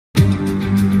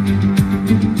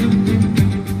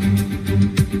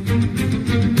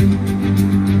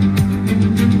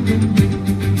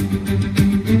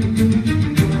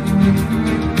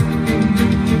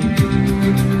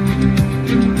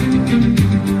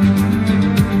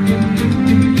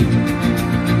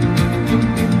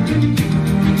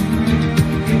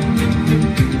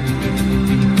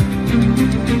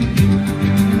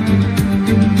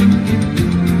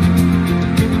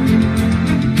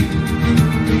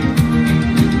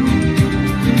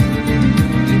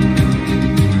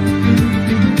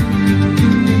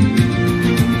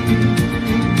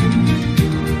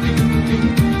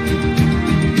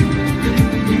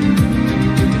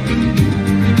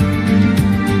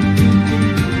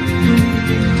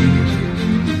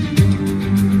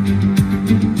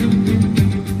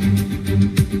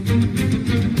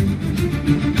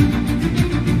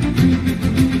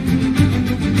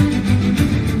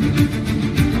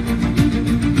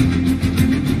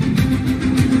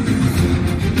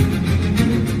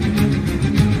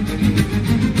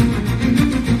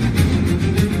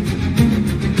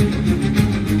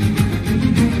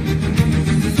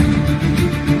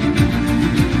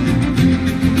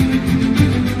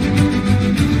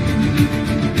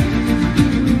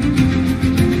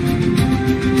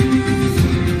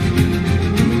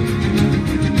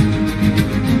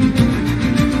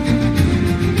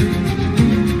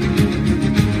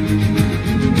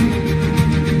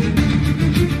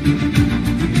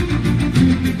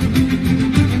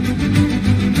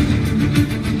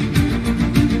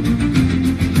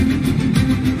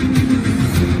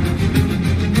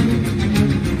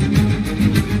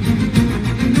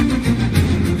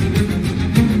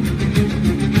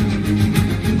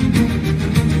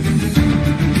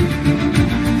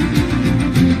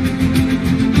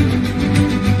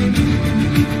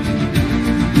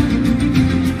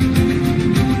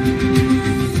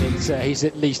he's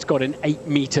at least got an 8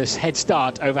 metres head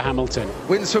start over Hamilton.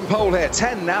 Wins from pole here,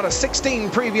 10 out of 16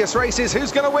 previous races.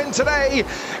 Who's going to win today?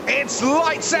 It's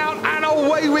lights out and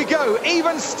away we go.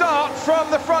 Even start from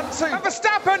the front two. And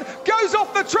Verstappen goes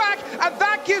off the track, and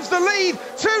that gives the lead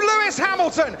to Lewis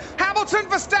Hamilton. Hamilton,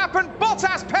 Verstappen,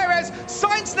 Bottas, Perez.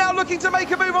 Sainz now looking to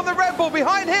make a move on the Red Bull.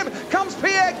 Behind him comes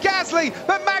Pierre Gasly,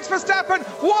 but Max Verstappen,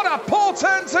 what a poor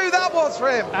turn two that was for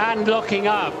him. And locking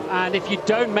up, and if you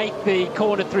don't make the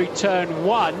corner through turn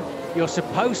 1, you're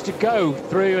supposed to go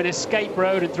through an escape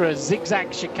road and through a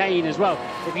zigzag chicane as well,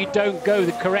 if you don't go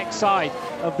the correct side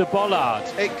of the bollard.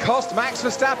 It cost Max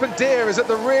Verstappen dear, as at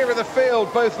the rear of the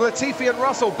field, both Latifi and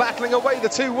Russell battling away the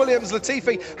two Williams.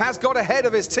 Latifi has got ahead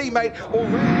of his teammate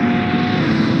already.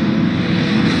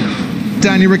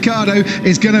 Daniel Ricciardo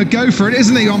is going to go for it,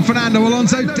 isn't he, on Fernando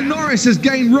Alonso? Norris has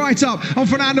gained right up on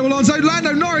Fernando Alonso.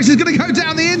 Lando Norris is going to go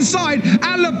down the inside, and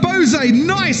Lebose,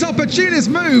 nice opportunist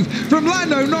move from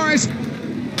Lando Norris.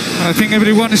 I think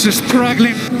everyone is just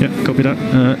struggling. Yeah, copy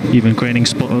that. Even Graining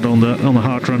spotted on the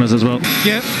hard runners as well.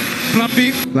 Yeah, plan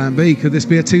B. Plan B, could this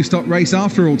be a two-stop race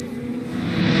after all?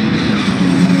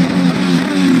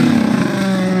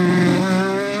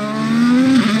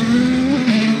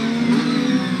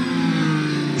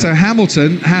 So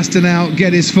Hamilton has to now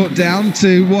get his foot down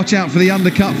to watch out for the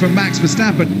undercut from Max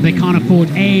Verstappen. They can't afford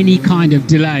any kind of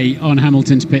delay on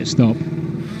Hamilton's pit stop.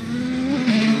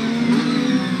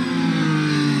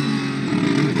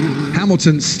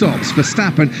 Hamilton stops,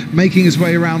 Verstappen making his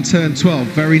way around turn 12.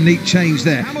 Very neat change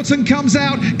there. Hamilton comes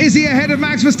out. Is he ahead of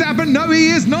Max Verstappen? No, he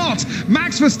is not.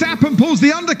 Max Verstappen pulls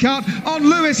the undercut on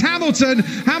Lewis Hamilton.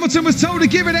 Hamilton was told to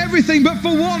give it everything, but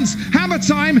for once, Hammer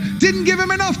Time didn't give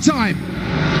him enough time.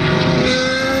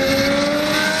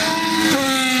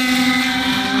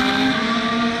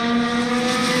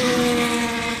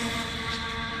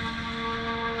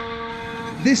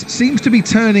 This seems to be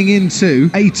turning into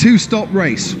a two-stop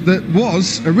race that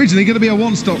was originally going to be a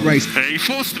one-stop race. He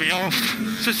forced me off.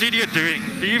 What's this idiot doing?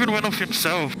 He even went off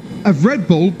himself. Red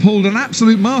Bull pulled an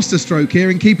absolute masterstroke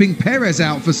here in keeping Perez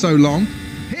out for so long.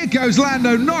 Here goes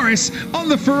Lando Norris on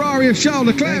the Ferrari of Charles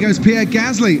Leclerc. There goes Pierre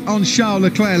Gasly on Charles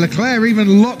Leclerc. Leclerc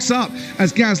even locks up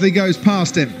as Gasly goes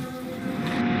past him.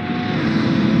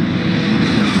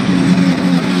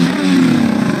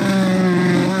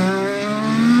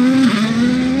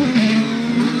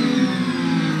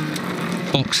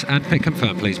 Box and pit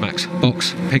confirm, please, Max.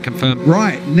 Box, pit confirm.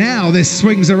 Right, now this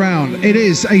swings around. It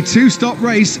is a two-stop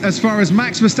race as far as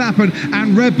Max Verstappen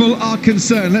and Red Bull are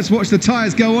concerned. Let's watch the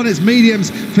tyres go on. It's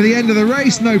mediums for the end of the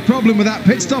race. No problem with that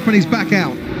pit stop, and he's back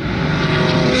out.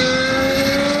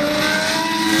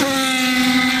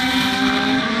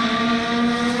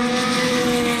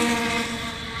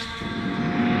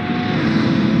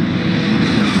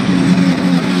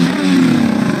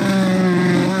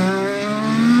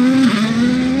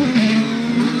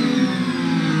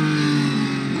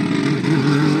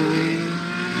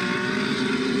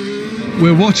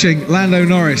 We're watching Lando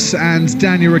Norris and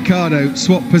Daniel Ricciardo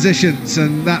swap positions,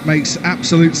 and that makes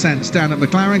absolute sense down at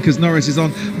McLaren because Norris is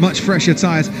on much fresher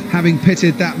tyres, having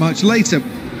pitted that much later.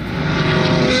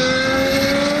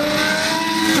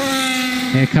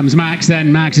 Here comes Max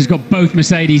then. Max has got both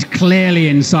Mercedes clearly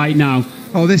in sight now.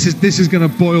 Oh, this is going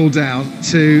to boil down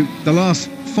to the last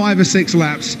 5 or 6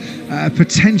 laps,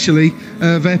 potentially,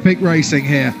 of epic racing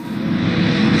here.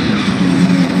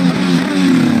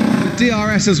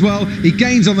 DRS as well. He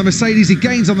gains on the Mercedes.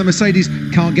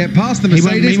 Can't get past the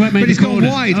Mercedes, but he's gone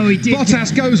wide. Oh, he did.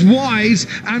 Bottas goes wide,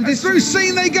 and through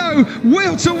scene they go,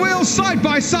 wheel to wheel, side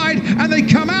by side, and they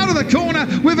come out of the corner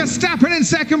with Verstappen in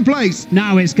second place.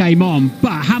 Now it's game on,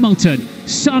 but Hamilton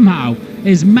somehow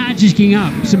is magicking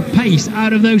up some pace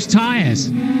out of those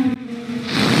tyres.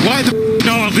 Why the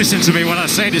no one listen to me when I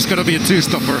say it's going to be a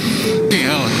two-stopper?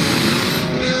 Hell.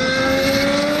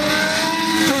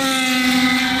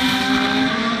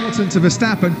 To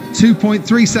Verstappen,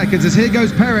 2.3 seconds as here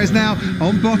goes Perez now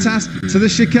on Bottas to the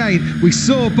chicane. We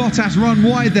saw Bottas run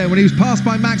wide there when he was passed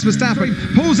by Max Verstappen.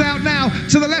 Pulls out now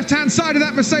to the left-hand side of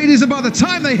that Mercedes, and by the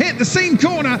time they hit the seam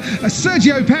corner,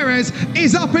 Sergio Perez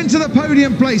is up into the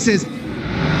podium places.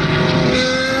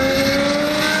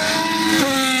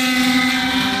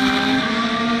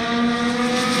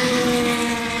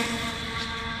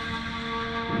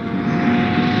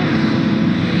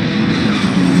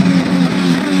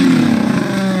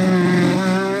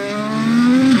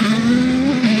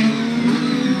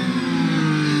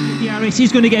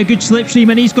 He's going to get a good slipstream,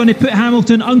 and he's going to put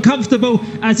Hamilton uncomfortable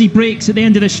as he brakes at the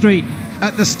end of the straight.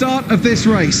 At the start of this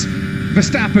race,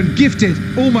 Verstappen gifted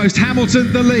almost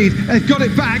Hamilton the lead. They've got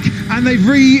it back and they've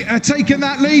taken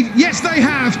that lead. Yes, they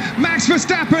have. Max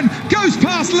Verstappen goes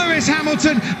past Lewis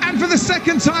Hamilton and for the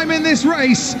second time in this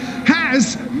race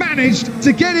has managed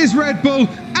to get his Red Bull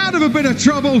out of a bit of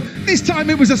trouble. This time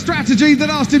it was a strategy that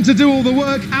asked him to do all the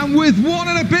work, and with 1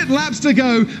 and a bit laps to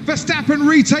go, Verstappen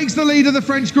retakes the lead of the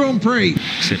French Grand Prix.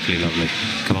 Simply lovely.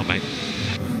 Come on, mate.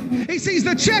 He sees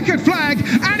the checkered flag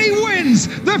and he wins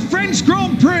the French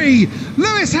Grand Prix.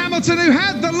 Lewis Hamilton, who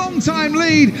had the long-time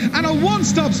lead and a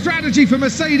one-stop strategy for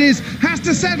Mercedes, has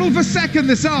to settle for second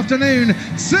this afternoon.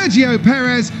 Sergio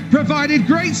Perez provided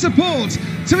great support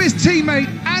to his teammate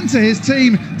and to his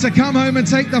team to come home and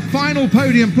take the final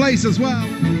podium place as well.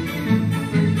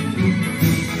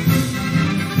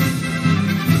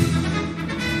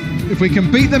 If we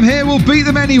can beat them here, we'll beat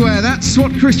them anywhere. That's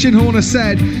what Christian Horner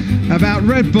said about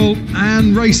Red Bull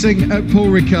and racing at Paul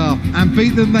Ricard. And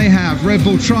beat them they have. Red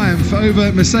Bull triumph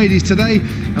over Mercedes today,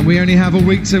 and we only have a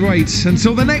week to wait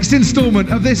until the next instalment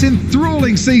of this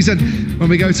enthralling season when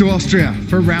we go to Austria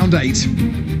for round 8.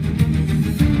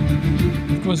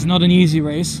 Of course, not an easy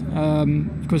race.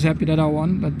 Of course, happy that I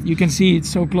won, but you can see it's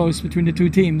so close between the two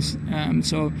teams.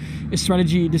 So a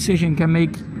strategy decision can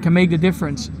make the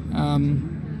difference.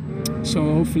 So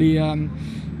hopefully,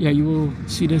 yeah, you will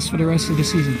see this for the rest of the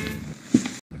season.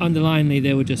 Underlyingly,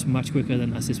 they were just much quicker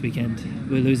than us this weekend.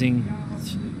 We're losing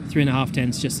 3.5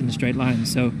 tenths just in a straight line.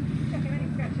 So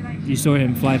you saw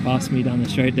him fly past me down the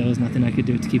straight. There was nothing I could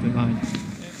do to keep him behind.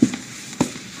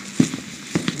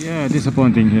 Yeah,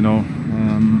 disappointing, you know.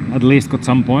 At least got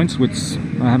some points, which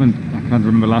I can't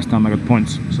remember last time I got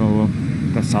points. So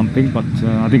that's something, but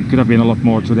I think could have been a lot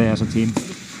more today as a team.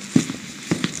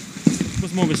 It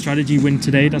was more of a strategy win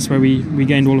today. That's where we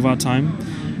gained all of our time,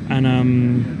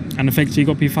 and effectively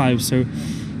got P5. So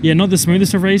yeah, not the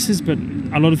smoothest of races, but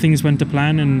a lot of things went to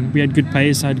plan, and we had good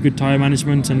pace, had good tyre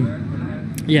management,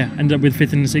 and yeah, ended up with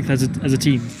 5th and 6th as a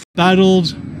team.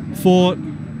 Battled, fought,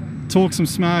 talked some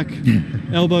smack,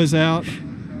 elbows out,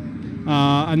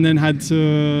 and then had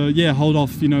to hold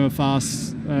off, you know, a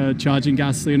fast charging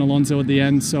Gasly and Alonso at the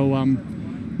end. So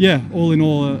yeah, all in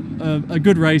all, a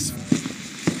good race.